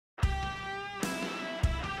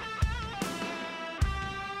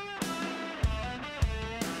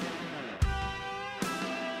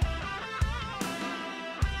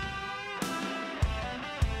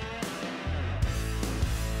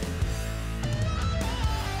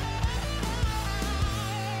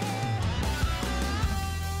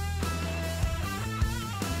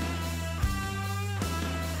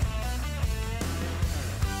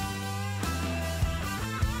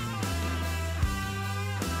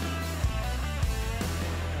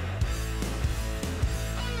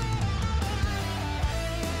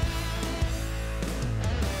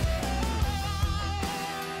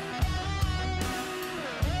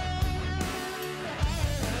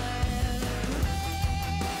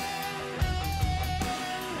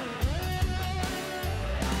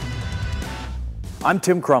I'm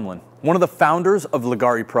Tim Crumlin, one of the founders of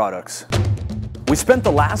Leggari Products. We spent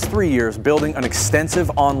the last 3 years building an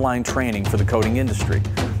extensive online training for the coating industry.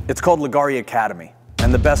 It's called Leggari Academy.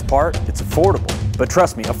 And the best part, it's affordable. But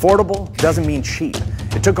trust me, affordable doesn't mean cheap.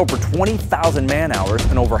 It took over 20,000 man hours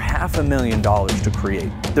and over $500,000 to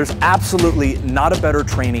create. There's absolutely not a better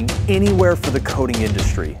training anywhere for the coating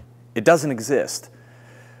industry. It doesn't exist.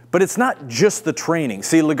 But it's not just the training.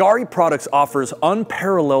 See, Leggari Products offers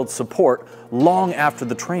unparalleled support long after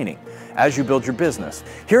the training as you build your business.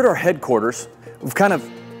 Here at our headquarters, we've kind of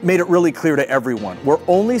made it really clear to everyone, we're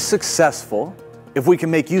only successful if we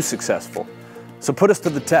can make you successful. So put us to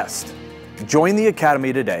the test. Join the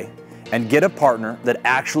Academy today and get a partner that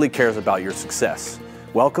actually cares about your success.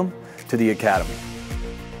 Welcome to the Academy.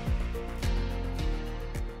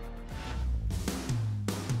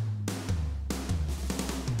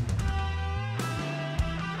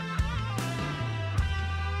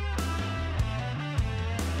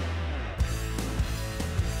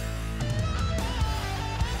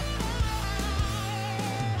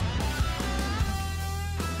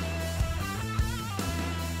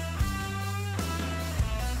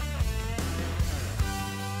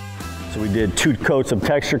 So we did 2 coats of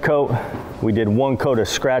texture coat, we did 1 coat of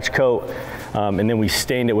scratch coat, and then we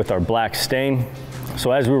stained it with our black stain.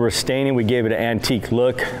 So as we were staining, we gave it an antique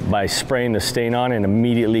look by spraying the stain on and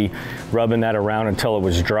immediately rubbing that around until it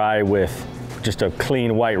was dry with just a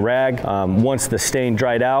clean white rag. Once the stain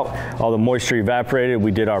dried out, all the moisture evaporated,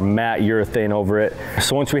 we did our matte urethane over it.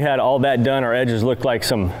 So once we had all that done, our edges looked like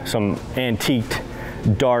some antiqued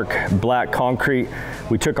dark black concrete.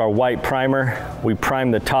 We took our white primer, we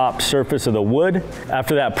primed the top surface of the wood.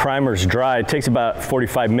 After that primer's dry, it takes about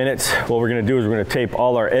 45 minutes. What we're gonna do is we're gonna tape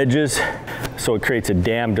all our edges so it creates a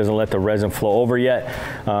dam, doesn't let the resin flow over yet.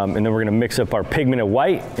 And then we're gonna mix up our pigmented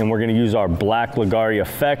white and we're gonna use our black Leggari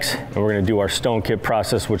effects and we're gonna do our stone kit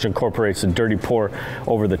process, which incorporates a dirty pour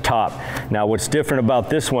over the top. Now what's different about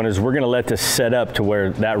this one is we're gonna let this set up to where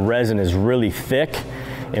that resin is really thick.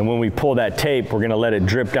 And when we pull that tape, we're gonna let it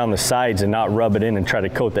drip down the sides and not rub it in and try to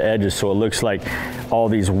coat the edges so it looks like all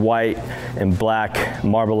these white and black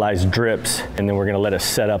marbleized drips. And then we're gonna let it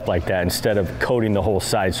set up like that instead of coating the whole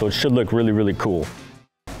side. So it should look really, really cool.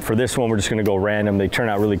 For this one, we're just gonna go random. They turn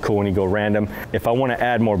out really cool when you go random. If I wanna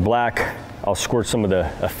add more black, I'll squirt some of the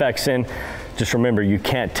effects in. Just remember, you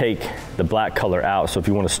can't take the black color out. So if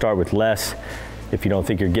you wanna start with less, if you don't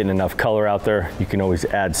think you're getting enough color out there, you can always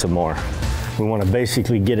add some more. We want to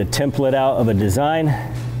basically get a template out of a design.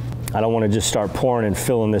 I don't want to just start pouring and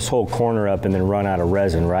filling this whole corner up and then run out of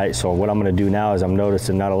resin, right? So what I'm going to do now is I'm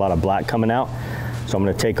noticing not a lot of black coming out. So I'm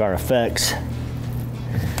going to take our effects,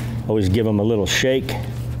 always give them a little shake,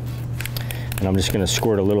 and I'm just going to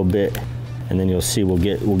squirt a little bit, and then you'll see we'll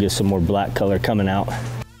get some more black color coming out.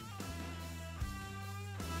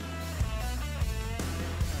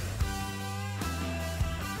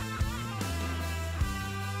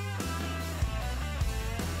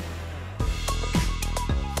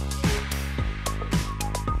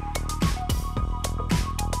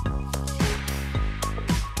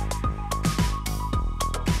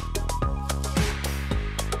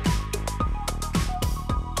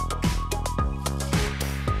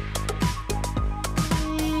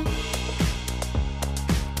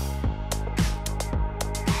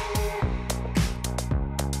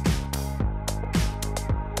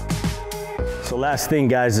 So last thing,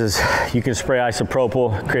 guys, is you can spray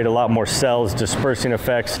isopropyl, create a lot more cells, dispersing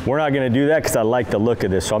effects. We're not gonna do that because I like the look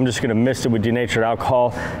of this. So I'm just gonna mist it with denatured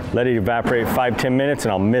alcohol, let it evaporate 5–10 minutes,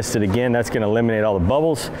 and I'll mist it again. That's gonna eliminate all the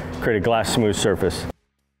bubbles, create a glass smooth surface.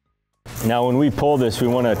 Now when we pull this, we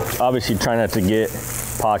wanna obviously try not to get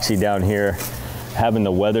epoxy down here. Having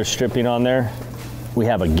the weather stripping on there, we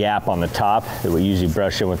have a gap on the top that we usually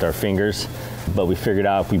brush in with our fingers. But we figured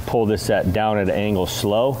out if we pull this down at an angle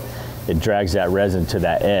slow, it drags that resin to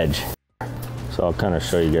that edge. So I'll kind of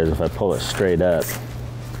show you guys if I pull it straight up. See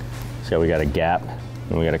how we got a gap?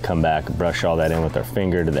 And we got to come back and brush all that in with our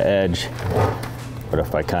finger to the edge. But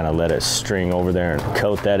if I kind of let it string over there and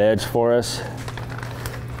coat that edge for us,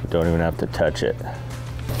 we don't even have to touch it.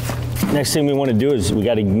 Next thing we want to do is we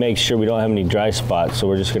got to make sure we don't have any dry spots. So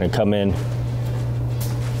we're just going to come in,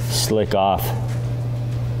 slick off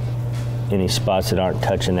any spots that aren't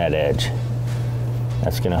touching that edge.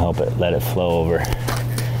 That's gonna help it, let it flow over.